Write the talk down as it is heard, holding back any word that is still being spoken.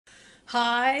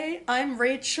Hi, I'm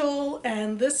Rachel,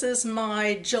 and this is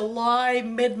my July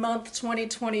mid-month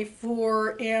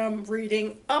 2024 AM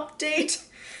reading update.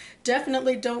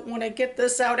 Definitely don't want to get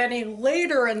this out any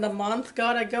later in the month.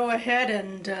 Gotta go ahead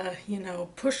and,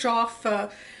 push off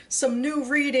some new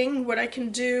reading, what I can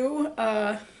do.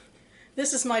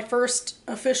 This is my first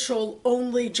official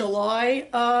only July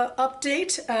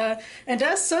update, and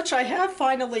as such I have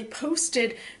finally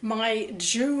posted my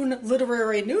June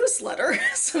literary newsletter,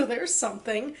 so there's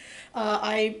something.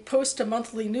 I post a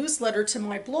monthly newsletter to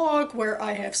my blog where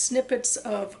I have snippets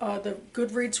of the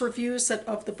Goodreads reviews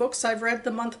of the books I've read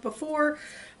the month before.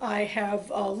 I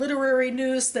have literary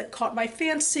news that caught my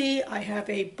fancy. I have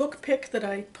a book pick that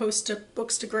I post to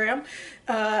Bookstagram,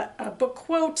 a book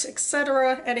quote,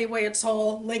 etc. Anyway, it's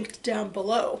all linked down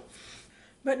below.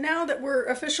 But now that we're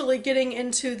officially getting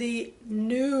into the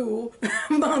new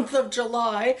month of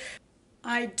July,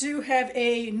 I do have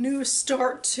a new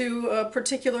start to a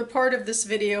particular part of this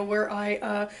video where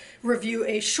I review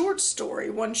a short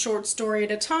story, one short story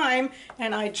at a time,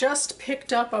 and I just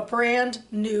picked up a brand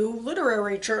new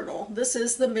literary journal. This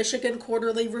is the Michigan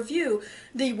Quarterly Review,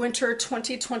 the Winter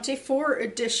 2024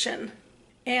 edition.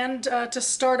 And to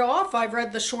start off, I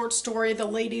read the short story The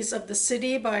Ladies of the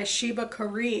City by Sheba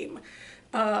Karim.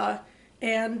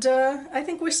 And I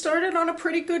think we started on a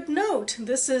pretty good note.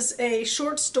 This is a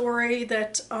short story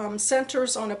that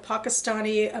centers on a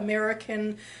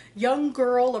Pakistani-American young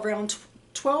girl around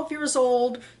 12 years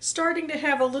old, starting to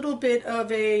have a little bit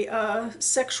of a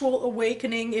sexual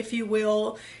awakening, if you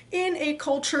will, in a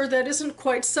culture that isn't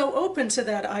quite so open to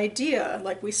that idea.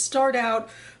 Like, we start out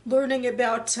learning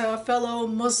about fellow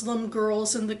Muslim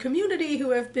girls in the community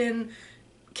who have been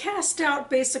cast out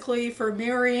basically for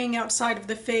marrying outside of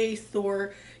the faith,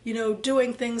 or,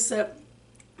 doing things that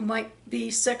might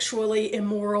be sexually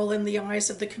immoral in the eyes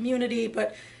of the community,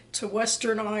 but to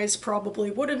Western eyes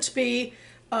probably wouldn't be.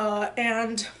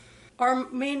 And our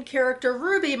main character,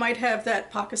 Ruby, might have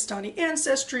that Pakistani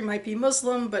ancestry, might be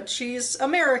Muslim, but she's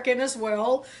American as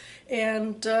well.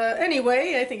 And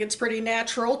anyway, I think it's pretty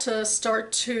natural to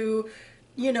start to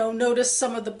notice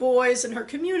some of the boys in her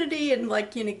community and,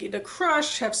 get a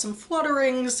crush, have some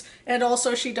flutterings, and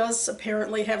also she does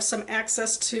apparently have some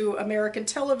access to American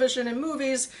television and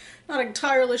movies. Not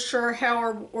entirely sure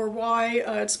how or why,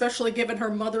 especially given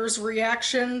her mother's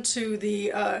reaction to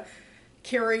the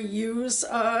Carrie Hughes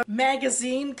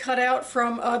magazine cutout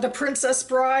from The Princess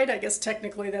Bride. I guess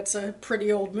technically that's a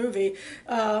pretty old movie.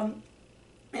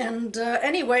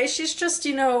 Anyway, she's just,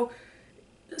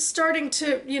 starting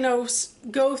to,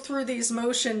 go through these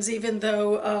motions, even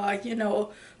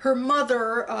though, her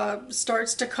mother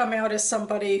starts to come out as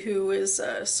somebody who is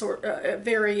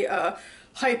very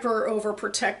hyper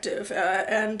overprotective.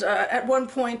 And at one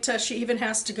point, she even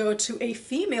has to go to a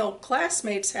female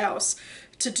classmate's house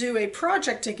to do a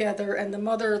project together, and the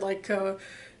mother,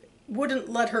 wouldn't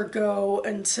let her go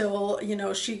until,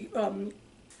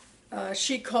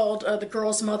 she called the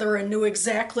girl's mother and knew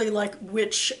exactly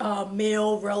which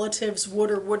male relatives would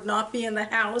or would not be in the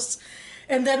house.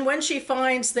 And then when she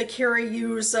finds the Carrie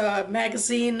Hughes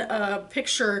magazine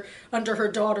picture under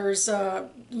her daughter's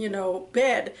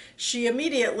bed, she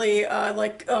immediately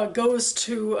goes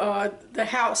to the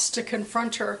house to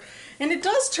confront her. And it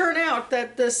does turn out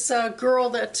that this girl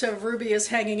that Ruby is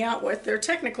hanging out with, they're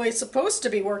technically supposed to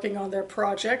be working on their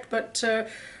project, but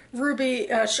Ruby,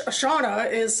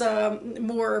 Shauna is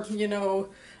more,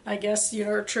 I guess,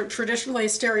 traditionally,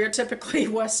 stereotypically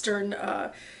Western,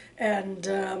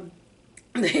 and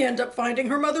they end up finding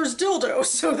her mother's dildo,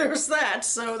 so there's that.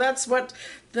 So that's what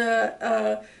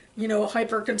the,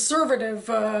 hyper-conservative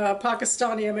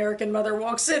Pakistani-American mother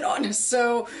walks in on.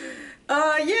 So,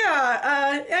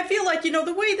 I feel like,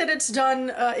 the way that it's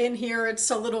done in here, it's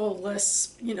a little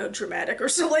less, dramatic or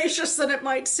salacious than it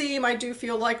might seem. I do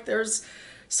feel like there's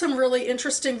some really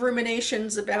interesting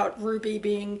ruminations about Ruby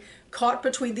being caught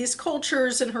between these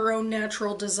cultures and her own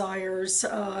natural desires,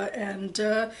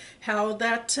 and how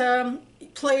that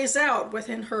plays out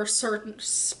within her certain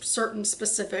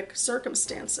specific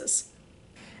circumstances.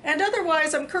 And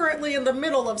otherwise, I'm currently in the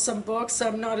middle of some books.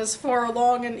 I'm not as far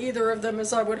along in either of them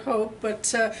as I would hope,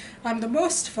 but I'm the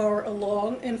most far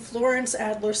along in Florence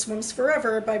Adler Swims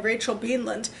Forever by Rachel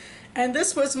Beanland. And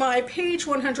this was my page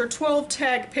 112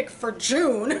 tag pick for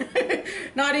June,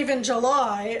 not even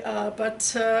July,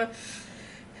 but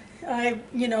I,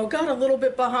 got a little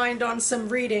bit behind on some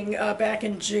reading back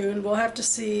in June. We'll have to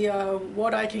see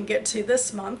what I can get to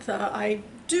this month. I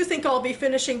do think I'll be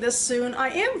finishing this soon. I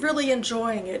am really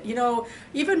enjoying it,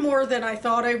 even more than I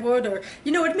thought I would, or,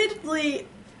 admittedly,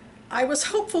 I was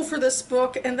hopeful for this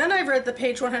book, and then I read the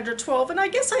page 112, and I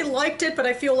guess I liked it, but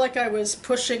I feel like I was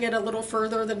pushing it a little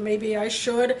further than maybe I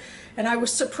should, and I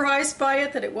was surprised by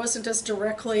it that it wasn't as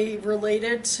directly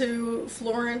related to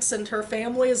Florence and her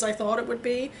family as I thought it would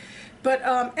be. But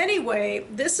anyway,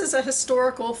 this is a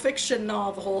historical fiction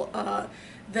novel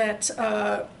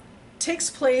that takes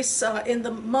place in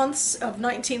the months of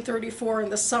 1934 in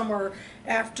the summer,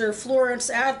 after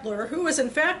Florence Adler, who is in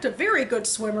fact a very good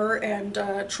swimmer and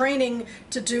training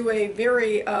to do a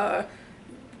very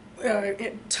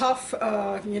tough,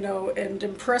 and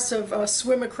impressive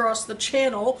swim across the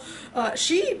channel,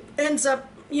 she ends up,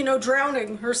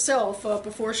 drowning herself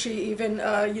before she even,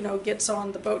 gets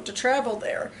on the boat to travel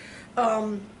there.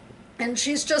 And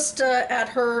she's just at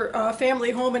her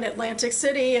family home in Atlantic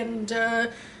City, and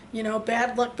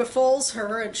bad luck befalls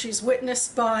her, and she's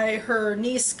witnessed by her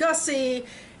niece Gussie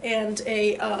and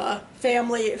a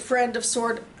family friend of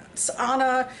sorts,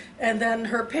 Anna, and then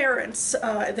her parents.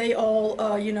 They all,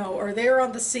 are there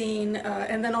on the scene,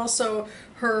 and then also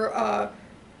her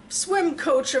swim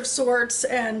coach of sorts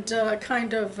and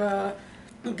kind of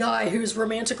guy who's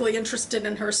romantically interested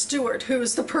in her, Stuart,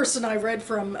 who's the person I read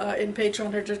from in page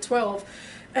 112.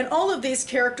 And all of these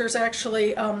characters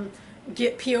actually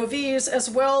get POVs, as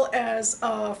well as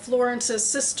Florence's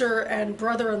sister and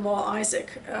brother-in-law Isaac.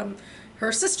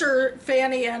 Her sister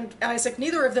Fanny and Isaac,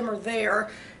 neither of them are there.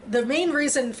 The main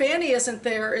reason Fanny isn't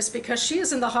there is because she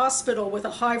is in the hospital with a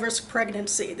high-risk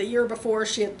pregnancy. The year before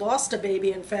she had lost a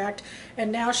baby, in fact,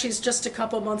 and now she's just a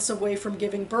couple months away from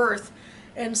giving birth.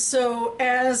 And so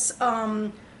as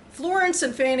Florence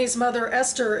and Fanny's mother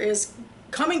Esther is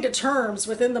coming to terms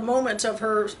within the moment of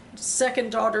her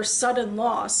second daughter's sudden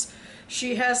loss,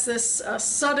 she has this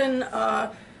sudden,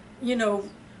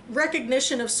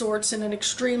 recognition of sorts in an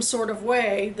extreme sort of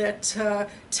way that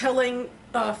telling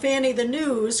Fanny the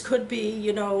news could be,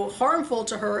 harmful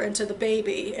to her and to the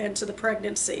baby and to the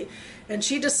pregnancy. And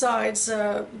she decides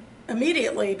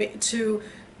immediately to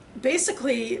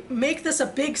basically make this a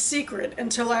big secret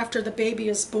until after the baby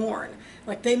is born.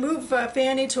 Like, they move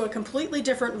Fanny to a completely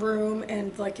different room,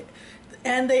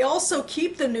 and they also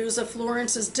keep the news of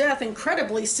Florence's death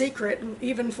incredibly secret,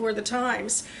 even for the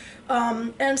times.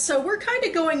 And so we're kind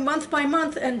of going month by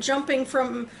month and jumping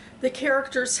from the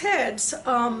characters' heads.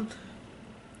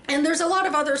 And there's a lot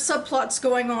of other subplots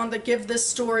going on that give this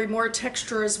story more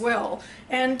texture as well.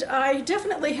 And I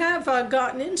definitely have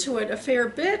gotten into it a fair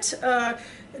bit.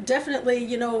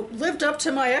 Definitely, lived up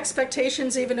to my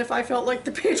expectations, even if I felt like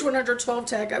the page 112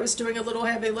 tag, I was doing a little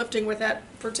heavy lifting with that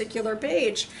particular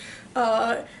page.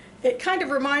 It kind of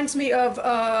reminds me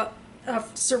of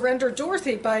Surrender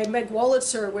Dorothy by Meg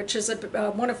Wolitzer, which is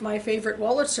one of my favorite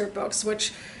Wolitzer books,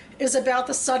 which is about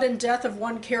the sudden death of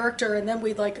one character, and then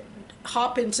we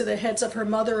hop into the heads of her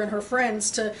mother and her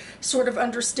friends to sort of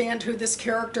understand who this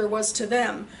character was to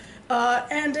them.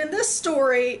 And in this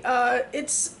story,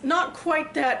 it's not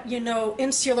quite that,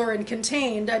 insular and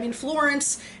contained. I mean,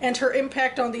 Florence and her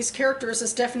impact on these characters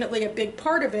is definitely a big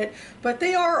part of it, but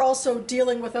they are also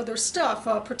dealing with other stuff,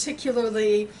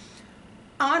 particularly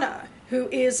Anna, who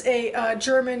is a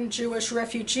German-Jewish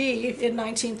refugee in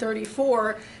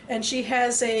 1934, and she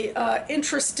has a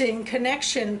interesting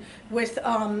connection with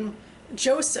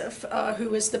Joseph,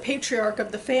 who is the patriarch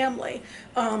of the family.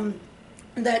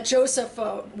 That Joseph,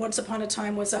 once upon a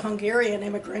time, was a Hungarian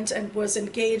immigrant and was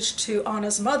engaged to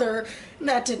Anna's mother.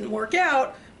 That didn't work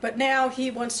out, but now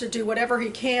he wants to do whatever he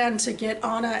can to get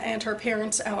Anna and her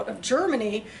parents out of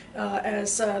Germany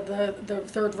as the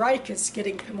Third Reich is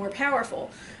getting more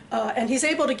powerful. And he's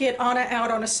able to get Anna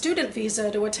out on a student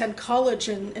visa to attend college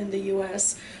in the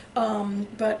U.S.,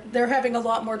 but they're having a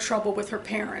lot more trouble with her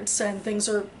parents, and things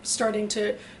are starting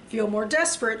to feel more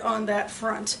desperate on that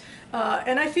front.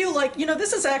 And I feel like,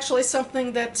 this is actually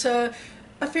something that a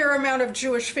fair amount of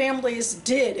Jewish families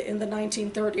did in the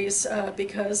 1930s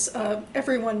because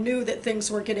everyone knew that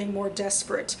things were getting more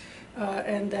desperate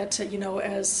and that,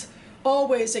 as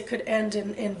always, it could end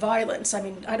in violence. I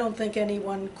mean, I don't think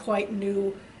anyone quite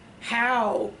knew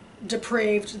how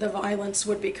depraved the violence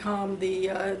would become,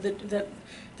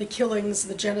 the killings,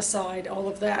 the genocide, all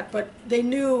of that, but they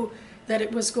knew that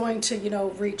it was going to,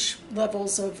 reach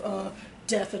levels of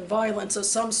death and violence of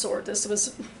some sort. This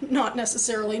was not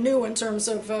necessarily new in terms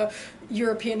of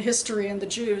European history and the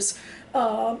Jews.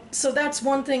 So that's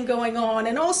one thing going on.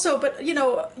 And also, but,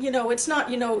 it's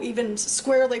not, even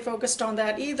squarely focused on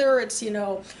that either. It's,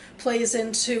 plays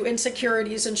into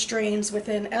insecurities and strains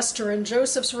within Esther and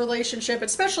Joseph's relationship,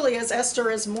 especially as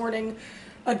Esther is mourning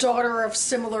a daughter of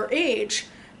similar age.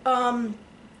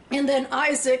 And then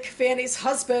Isaac, Fanny's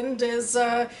husband, is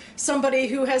somebody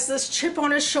who has this chip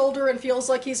on his shoulder and feels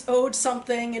like he's owed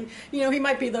something. And, he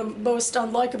might be the most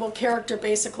unlikable character,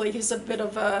 basically. He's a bit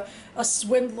of a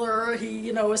swindler. He,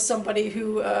 is somebody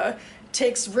who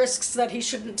takes risks that he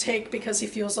shouldn't take because he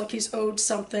feels like he's owed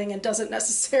something and doesn't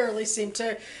necessarily seem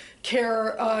to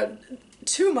care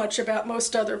too much about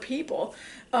most other people.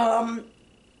 Then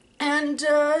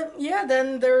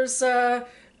there's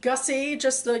Gussie,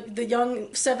 just the young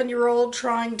 7-year-old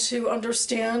trying to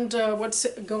understand what's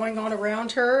going on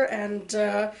around her.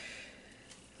 And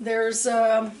there's,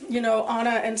 Anna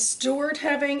and Stuart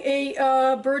having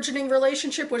a burgeoning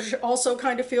relationship, which also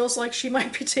kind of feels like she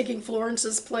might be taking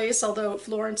Florence's place, although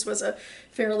Florence was a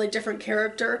fairly different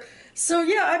character. So,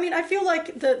 yeah, I mean, I feel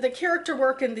like the character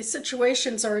work and the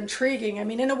situations are intriguing. I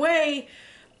mean, in a way,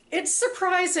 it's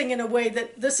surprising in a way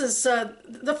that this is,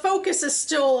 the focus is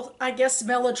still, I guess,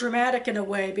 melodramatic in a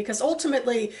way, because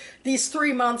ultimately these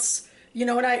 3 months, and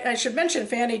I should mention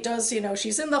Fanny does,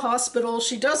 she's in the hospital.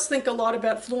 She does think a lot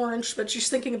about Florence, but she's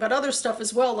thinking about other stuff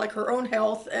as well, like her own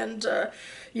health and,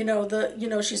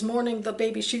 she's mourning the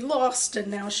baby she lost, and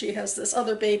now she has this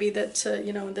other baby that,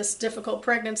 this difficult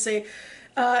pregnancy.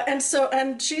 And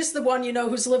she's the one,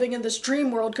 who's living in this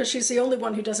dream world because she's the only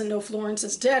one who doesn't know Florence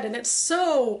is dead. And it's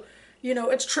so,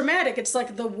 it's traumatic. It's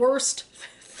like the worst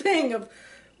thing of,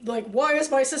 like, why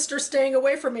is my sister staying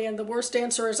away from me? And the worst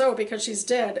answer is, oh, because she's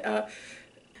dead.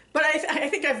 But I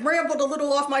think I've rambled a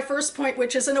little off my first point,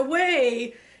 which is in a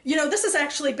way, this is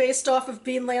actually based off of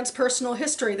Beanland's personal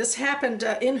history. This happened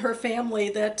in her family,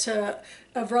 that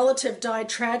a relative died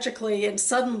tragically and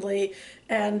suddenly,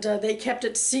 and they kept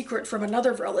it secret from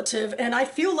another relative. And I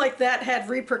feel like that had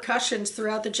repercussions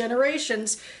throughout the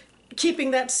generations,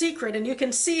 keeping that secret. And you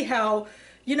can see how,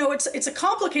 it's a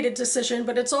complicated decision,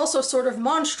 but it's also sort of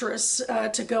monstrous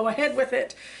to go ahead with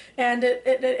it. And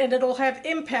it'll have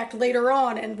impact later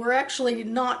on. And we're actually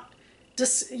not,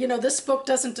 this book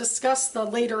doesn't discuss the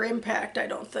later impact, I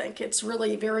don't think. It's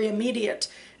really very immediate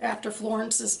after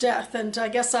Florence's death. And I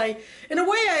guess in a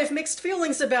way, I have mixed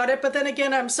feelings about it, but then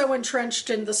again, I'm so entrenched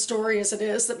in the story as it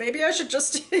is that maybe I should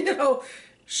just,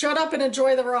 shut up and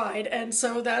enjoy the ride. And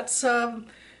so that's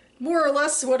more or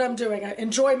less what I'm doing.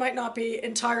 Enjoy might not be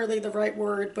entirely the right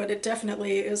word, but it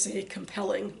definitely is a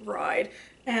compelling ride.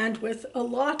 And with a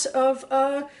lot of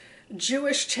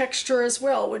Jewish texture as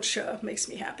well, which makes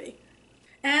me happy.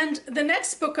 And the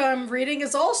next book I'm reading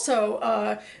is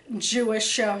also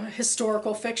Jewish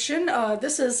historical fiction.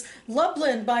 This is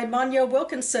LUBLIN by Manya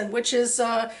Wilkinson, which is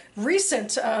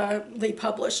recently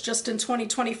published, just in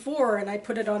 2024, and I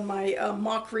put it on my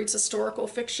Mock Reads historical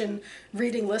fiction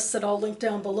reading list that I'll link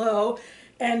down below.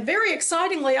 And very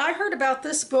excitingly, I heard about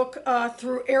this book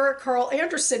through Eric Carl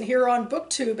Anderson here on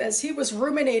BookTube, as he was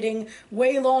ruminating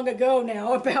way long ago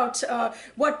now about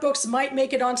what books might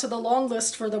make it onto the long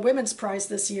list for the Women's Prize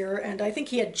this year. And I think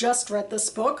he had just read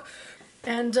this book.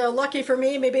 And lucky for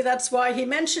me, maybe that's why he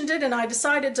mentioned it, and I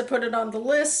decided to put it on the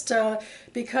list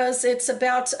because it's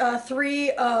about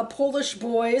 3 Polish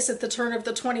boys at the turn of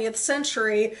the 20th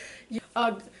century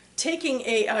taking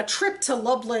a trip to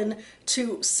Lublin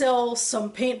to sell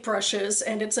some paintbrushes,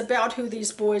 and it's about who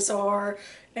these boys are,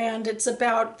 and it's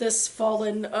about this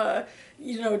fallen,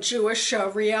 Jewish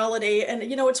reality. And,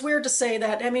 it's weird to say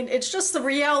that. I mean, it's just the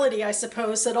reality, I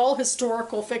suppose, that all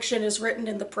historical fiction is written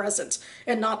in the present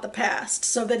and not the past,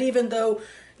 so that even though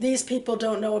these people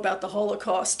don't know about the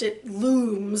Holocaust, it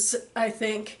looms, I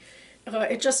think,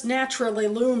 it just naturally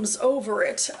looms over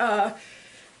it.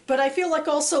 But I feel like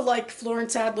also, like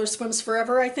Florence Adler Swims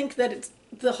Forever, I think that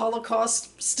the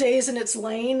Holocaust stays in its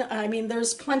lane. I mean,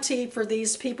 there's plenty for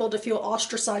these people to feel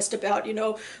ostracized about.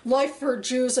 Life for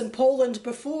Jews in Poland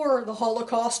before the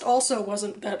Holocaust also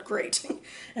wasn't that great.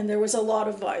 And there was a lot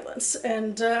of violence.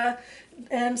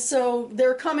 And so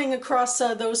they're coming across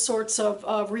those sorts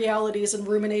of realities and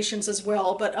ruminations as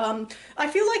well. But I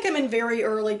feel like I'm in very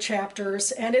early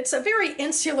chapters, and it's a very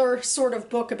insular sort of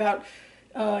book about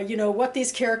what these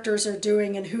characters are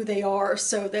doing and who they are,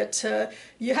 so that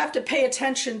you have to pay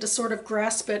attention to sort of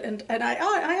grasp it. And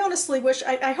I honestly wish,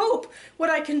 I hope what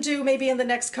I can do maybe in the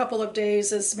next couple of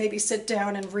days is maybe sit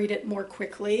down and read it more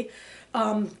quickly.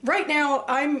 Right now,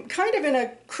 I'm kind of in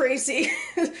a crazy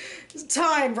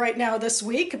time right now this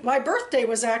week. My birthday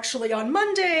was actually on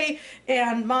Monday,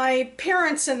 and my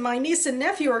parents and my niece and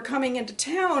nephew are coming into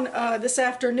town this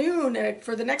afternoon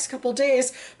for the next couple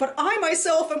days, but I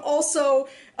myself am also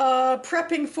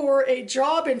prepping for a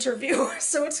job interview,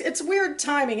 so it's weird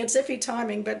timing, it's iffy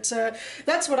timing, but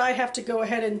that's what I have to go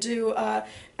ahead and do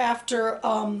after,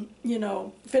 you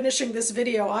know, finishing this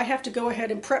video, I have to go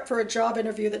ahead and prep for a job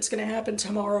interview that's going to happen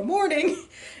tomorrow morning.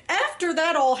 After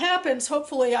that all happens,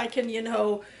 hopefully I can, you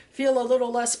know, feel a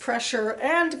little less pressure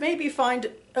and maybe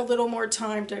find a little more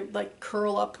time to like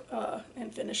curl up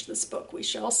and finish this book. We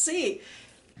shall see.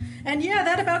 And yeah,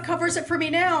 that about covers it for me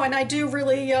now, and I do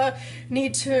really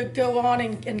need to go on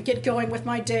and get going with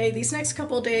my day. These next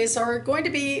couple of days are going to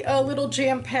be a little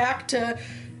jam-packed, a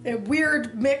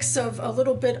weird mix of a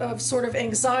little bit of sort of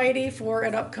anxiety for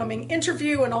an upcoming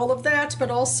interview and all of that, but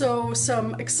also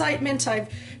some excitement. I've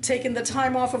taken the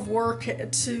time off of work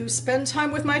to spend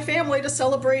time with my family to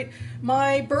celebrate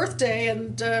my birthday,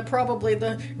 and probably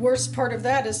the worst part of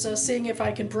that is seeing if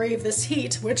I can brave this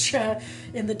heat, which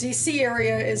in the DC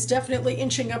area is definitely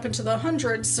inching up into the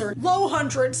hundreds, or low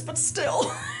hundreds, but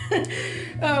still,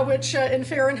 which in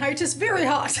Fahrenheit is very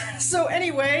hot. So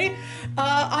anyway,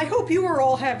 I hope you are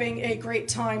all having a great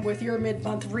time with your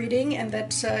mid-month reading, and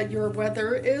that your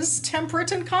weather is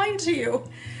temperate and kind to you.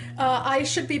 I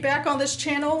should be back on this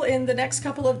channel in the next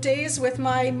couple of days with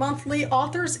my monthly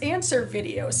Author's Answer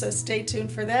video, so stay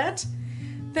tuned for that.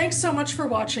 Thanks so much for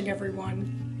watching,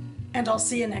 everyone, and I'll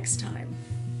see you next time.